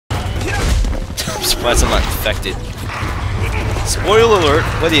surprised I'm not infected. Spoiler alert,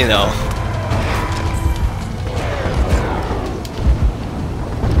 what do you know?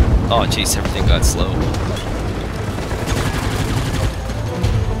 Oh jeez, everything got slow.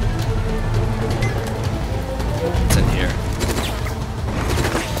 What's in here?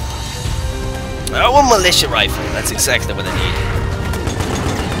 Oh, a militia rifle. That's exactly what I need.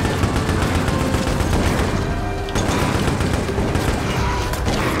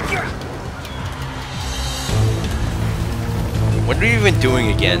 What are you even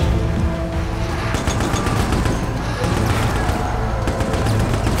doing again?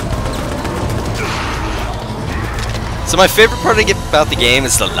 So my favorite part about the game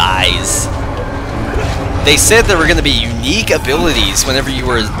is the lies. They said there were going to be unique abilities whenever you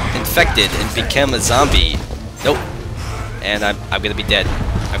were infected and became a zombie. Nope. And I'm going to be dead.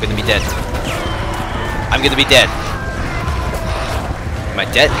 I'm going to be dead. I'm going to be dead. Am I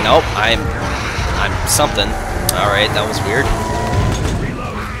dead? Nope. I'm something. Alright, that was weird.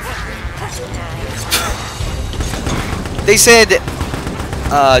 They said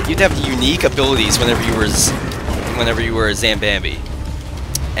you'd have unique abilities whenever you were a Zambambi.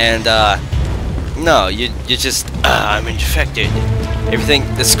 And no, you just I'm infected. Everything,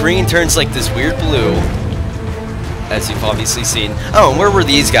 the screen turns like this weird blue, as you've obviously seen. Oh, and where were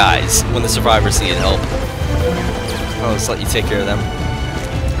these guys when the survivors needed help? I'll just let you take care of them.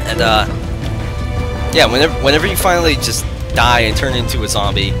 And yeah, whenever you finally just die and turn into a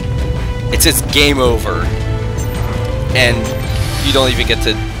zombie, it says game over, and you don't even get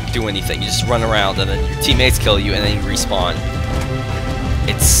to do anything. You just run around, and then your teammates kill you, and then you respawn.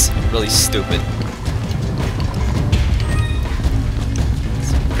 It's really stupid.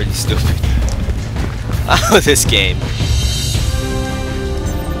 It's pretty stupid. Oh, this game.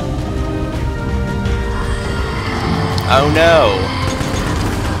 Oh no!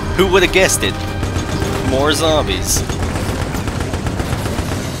 Who would have guessed it? More zombies.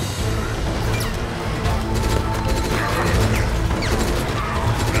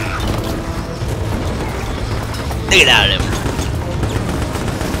 Get out of him.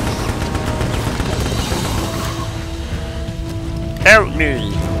 Help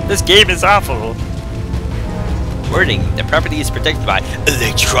me! This game is awful. Warning, the property is protected by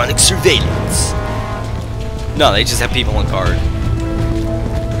electronic surveillance. No, they just have people on guard.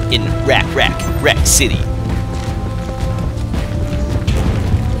 In Rack City.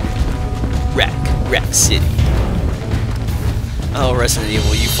 Rack City. Oh, Resident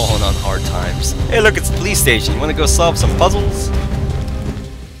Evil, you've fallen on hard times. Hey, look, it's the police station. You want to go solve some puzzles?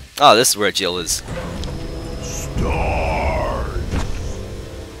 Oh, this is where Jill is. Stars.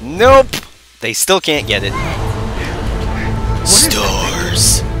 Nope. They still can't get it.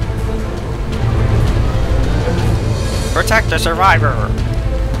 Stars. Protect the survivor.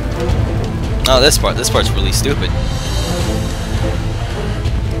 Oh, this part's really stupid.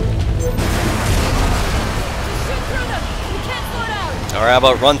 Or how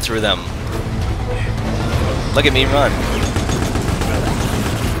about run through them? Look at me run.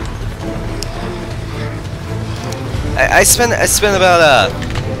 I spent about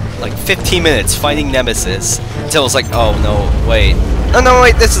like 15 minutes fighting Nemesis until I was like, oh no, wait. Oh no,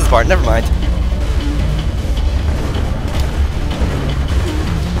 wait, this is the part, never mind.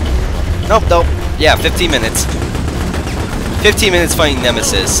 Nope. Yeah, 15 minutes. 15 minutes fighting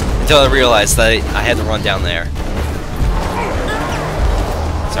Nemesis until I realized that I had to run down there.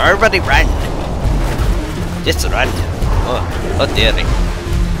 So everybody run. Just run. Oh dear.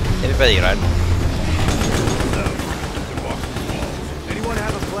 Everybody run. Anyone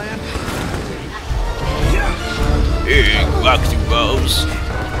have a plan? Hey, walk through walls.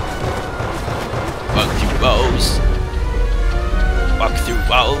 Walk through walls. Walk through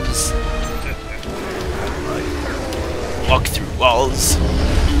walls. Walk through walls.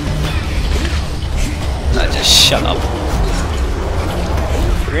 Just shut up.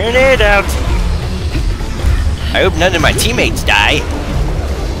 Grenade out. I hope none of my teammates die.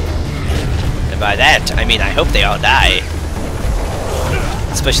 And by that, I mean I hope they all die.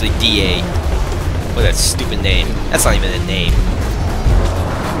 Especially DA. What that stupid name. That's not even a name.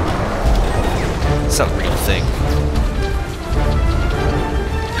 It's not a real thing.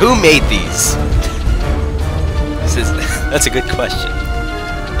 Who made these? That's a good question.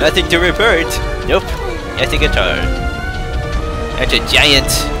 Nothing to report. Nope. Nothing at all. That's a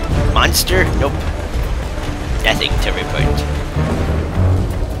giant monster? Nope. Nothing to report.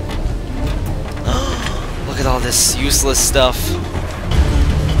 Look at all this useless stuff.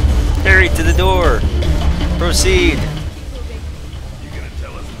 Hurry to the door. Proceed. You gonna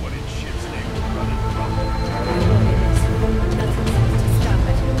tell us what in shit's name we're running from?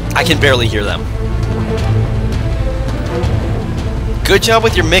 I can barely hear them. Good job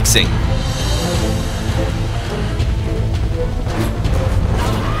with your mixing.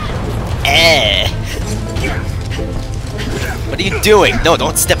 What are you doing? No,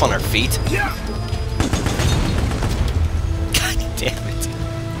 don't step on our feet. God damn it.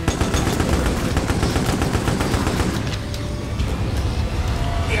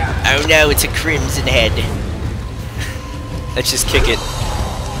 Oh no, it's a crimson head. Let's just kick it.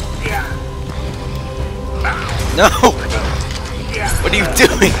 No! What are you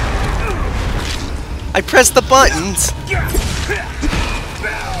doing? I pressed the buttons!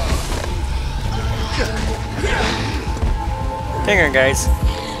 Hang on, guys.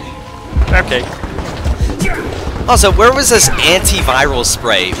 Okay. Also, where was this antiviral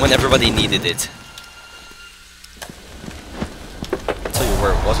spray when everybody needed it? I'll tell you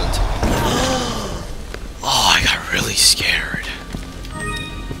where it wasn't. Oh, I got really scared.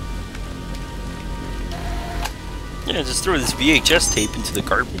 Yeah, just throw this VHS tape into the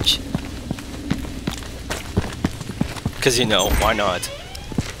garbage. Because, you know, why not?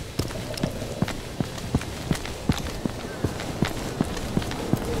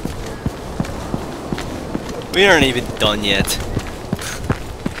 We aren't even done yet.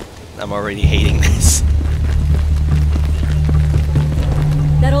 I'm already hating this.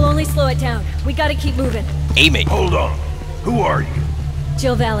 That'll only slow it down. We gotta keep moving. Aiming. Hold on. Who are you?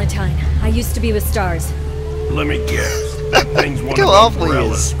 Jill Valentine. I used to be with Stars. Let me guess. That thing's one Look how of awful he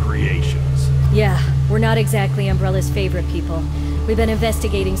Umbrella's is. creations. Yeah, we're not exactly Umbrella's favorite people. We've been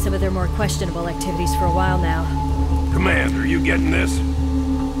investigating some of their more questionable activities for a while now. Commander, you getting this?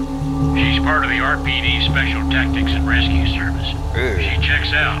 She's part of the RPD Special Tactics and Rescue Service. She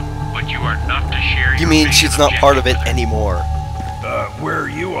checks out, but you are not to share You your mean mission she's not part of it objective with her. anymore? Where are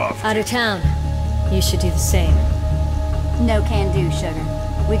you off? Out of town. You should do the same. No can do, sugar.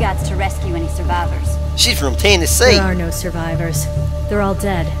 We got to rescue any survivors. She's from Tennessee. There are no survivors. They're all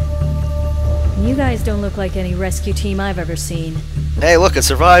dead. You guys don't look like any rescue team I've ever seen. Hey, look, a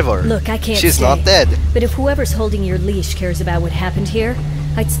survivor. Look, I can't She's stay. not dead. But if whoever's holding your leash cares about what happened here,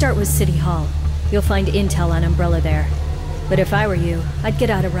 I'd start with City Hall. You'll find intel on Umbrella there. But if I were you, I'd get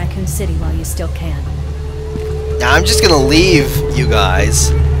out of Raccoon City while you still can. Now, I'm just gonna leave you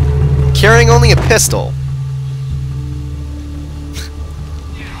guys carrying only a pistol.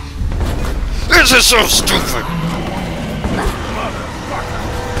 This is so stupid.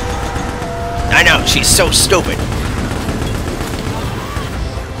 I know, she's so stupid.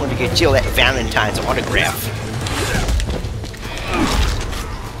 I want to get Jill that Valentine's autograph.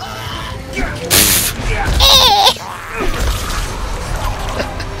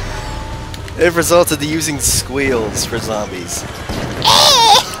 It resulted in using Squeals for zombies.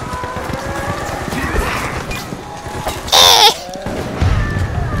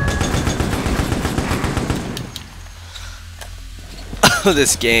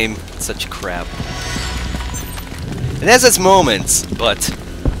 This game, such crap. It has its moments, but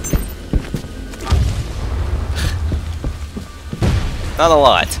not a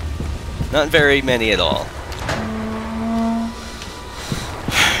lot. Not very many at all.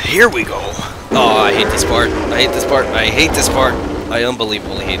 Here we go. Oh, I hate this part. I hate this part. I hate this part. I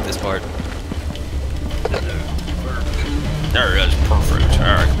unbelievably hate this part. There it is. Perfect.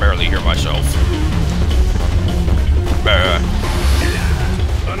 I can barely hear myself.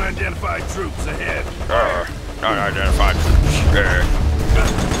 Unidentified troops ahead. Unidentified troops.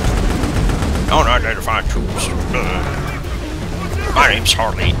 Unidentified troops. My name's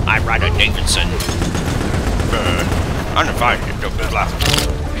Harley. I ride a Davidson. Unidentified troops.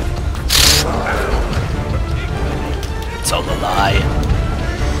 It's all a lie.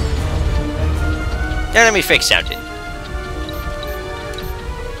 Now let me fix something.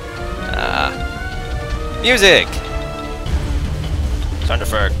 Music! Sound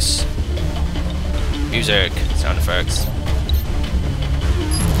effects. Music. Sound effects.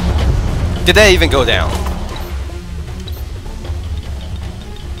 Did that even go down?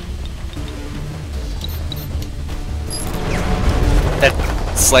 That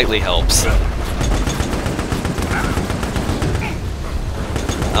slightly helps.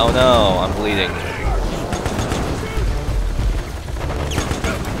 Oh no, I'm bleeding.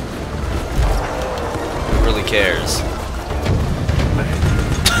 Who really cares?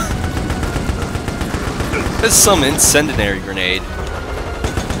 There's some incendiary grenade.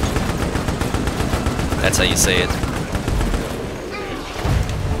 That's how you say it.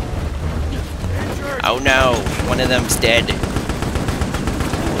 Oh no, one of them's dead.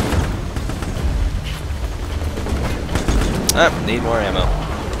 Ah, need more ammo.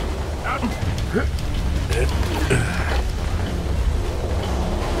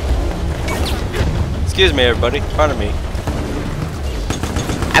 Excuse me, everybody. Pardon me.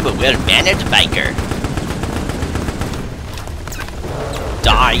 I'm a well-mannered biker.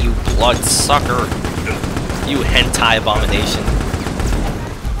 Die, you bloodsucker. You hentai abomination.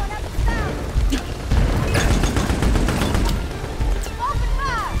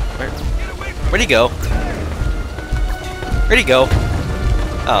 Where'd he go? Where'd he go?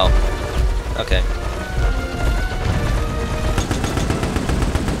 Oh. Okay.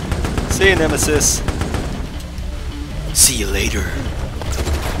 See you, Nemesis. See you later.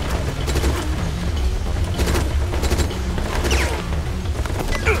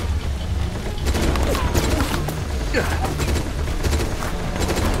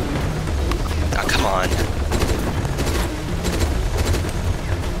 Oh, come on.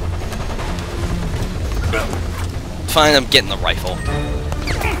 Fine, I'm getting the rifle.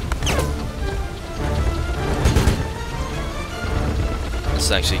 This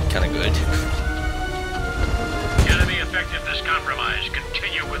is actually kind of good. Enemy effectiveness compromised.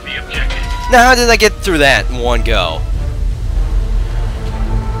 Continue with the objective. Now, how did I get through that in one go?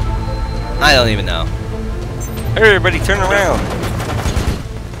 I don't even know. Hey, everybody, turn around.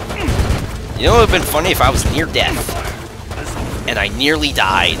 You know what would have been funny if I was near death and I nearly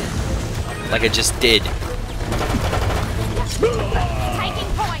died, like I just did.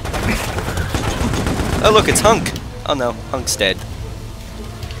 Oh look, it's Hunk. Oh no, Hunk's dead.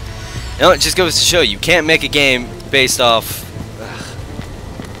 You know, it just goes to show you can't make a game based off.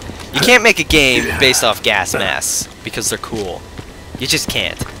 You can't make a game based off gas masks because they're cool. You just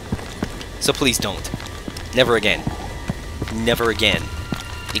can't. So please don't. Never again. Never again.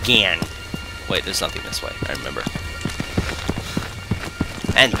 Again. Wait, there's nothing this way. I remember.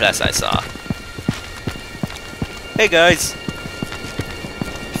 And plus I saw. Hey guys.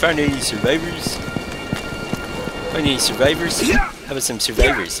 Found any survivors? Find any survivors? How about some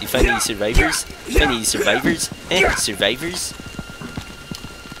survivors? You find any survivors? Find any survivors? Eh, survivors?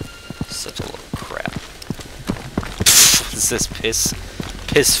 Such a little crap. Is this piss?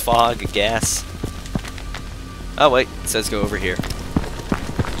 Piss fog of gas? Oh wait, it says go over here.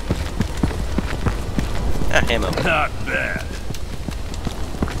 Ah, ammo. Not bad.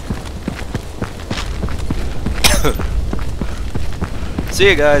 See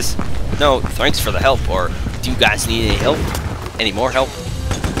you guys. No, thanks for the help, or do you guys need any help? Any more help?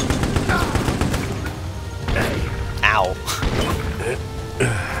 Ow.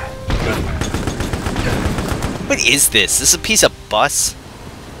 What is this? This is a piece of bus?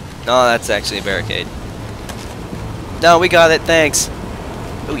 No, that's actually a barricade. No, we got it, thanks.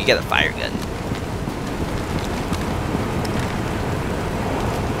 Oh, you got a fire gun.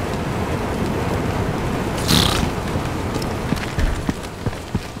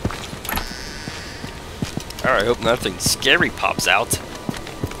 I hope nothing scary pops out.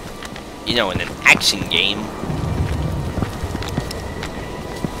 You know, in an action game.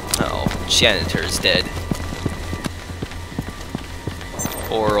 Uh-oh, janitor's dead.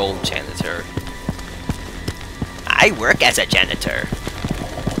 Poor old janitor. I work as a janitor.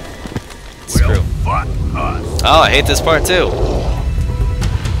 Screw. Fuck us. Oh, I hate this part too.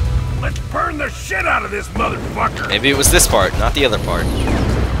 Let's burn the shit out of this motherfucker. Maybe it was this part, not the other part.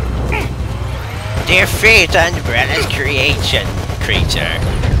 Defeat Umbrella's creature.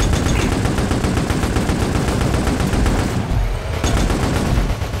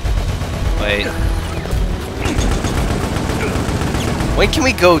 Wait. When can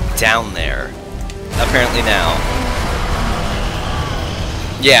we go down there? Apparently now.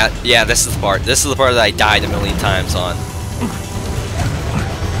 Yeah, this is the part. This is the part that I died a million times on.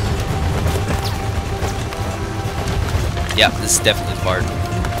 Yep, this is definitely the part.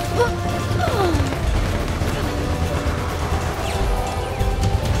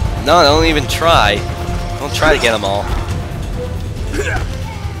 No, don't even try. Don't try to get them all.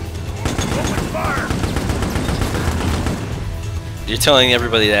 You're telling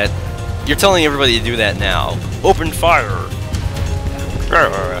everybody that. You're telling everybody to do that now. Open fire.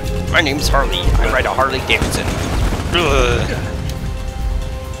 My name's Harley. I ride a Harley Davidson.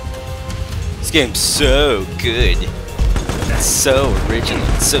 This game's so good. It's so original.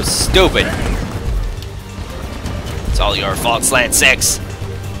 It's so stupid. It's all your fault, Slant 6.